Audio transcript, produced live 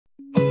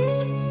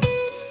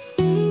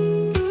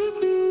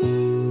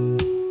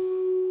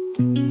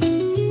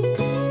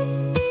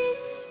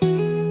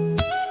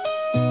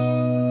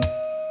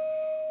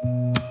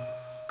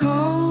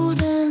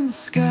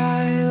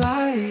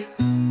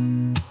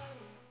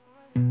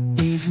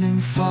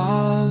Evening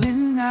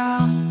falling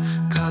now,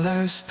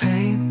 colors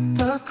paint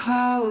the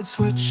clouds.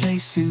 We're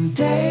chasing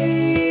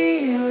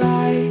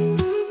daylight.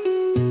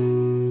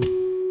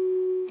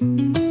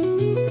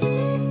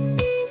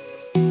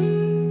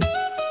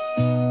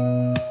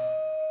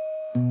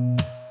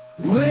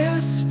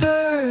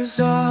 Whispers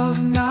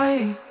of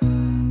night,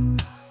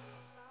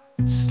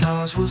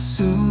 stars will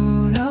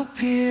soon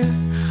appear,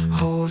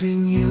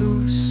 holding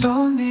you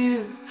so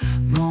near.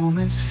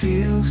 Moments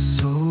feel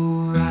so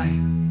right.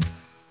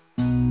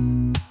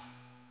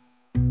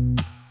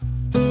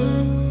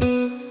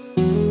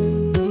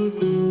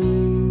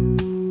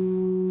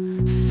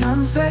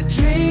 Sunset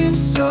dreams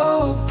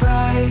so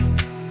bright.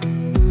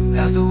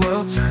 As the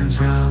world turns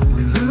round,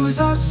 we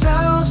lose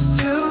ourselves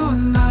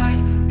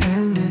tonight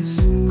in this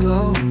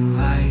glowing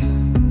light.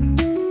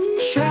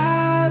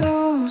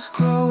 Shadows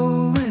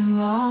growing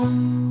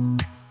long,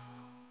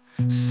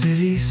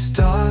 city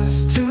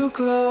starts to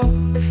glow.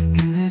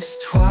 In this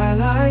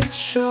twilight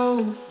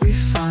show, we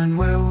find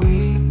where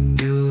we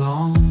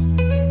belong.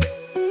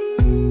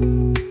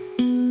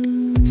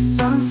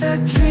 Sunset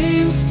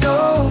dreams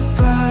so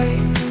bright.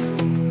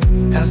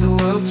 As the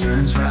world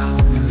turns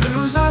round, we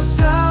lose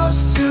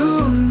ourselves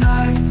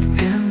tonight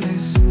in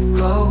this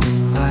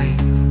glowing light.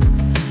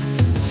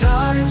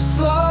 Time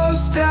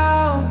slows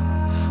down,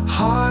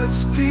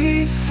 hearts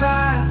beat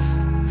fast.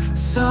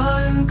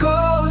 Sun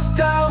goes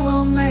down,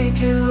 we'll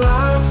make it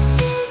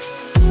last.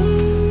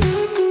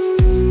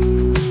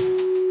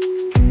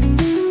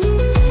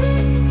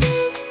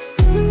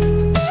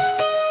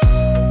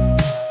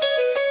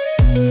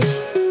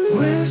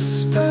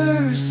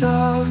 Whispers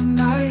of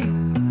night,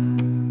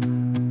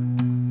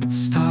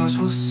 stars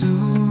will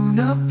soon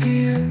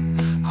appear,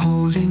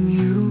 holding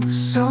you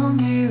so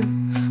near.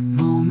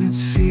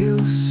 Moments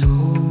feel so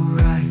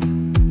right.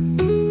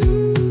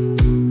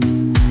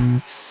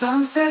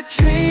 Sunset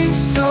dreams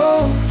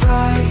so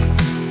bright.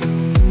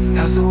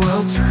 As the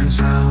world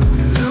turns round,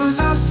 we lose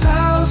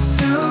ourselves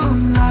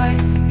tonight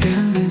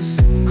in this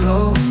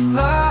glowing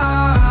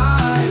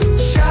light.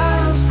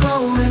 Shadows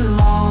growing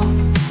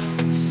long,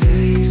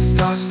 city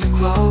starts to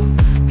glow.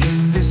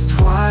 In this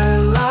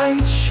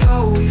twilight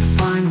show, we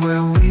find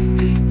where we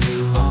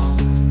belong.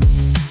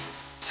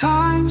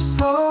 Time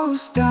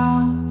slows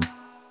down,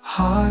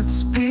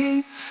 hearts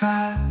beat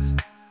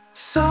fast.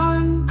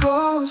 Sun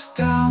goes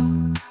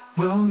down,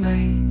 we'll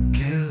make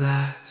it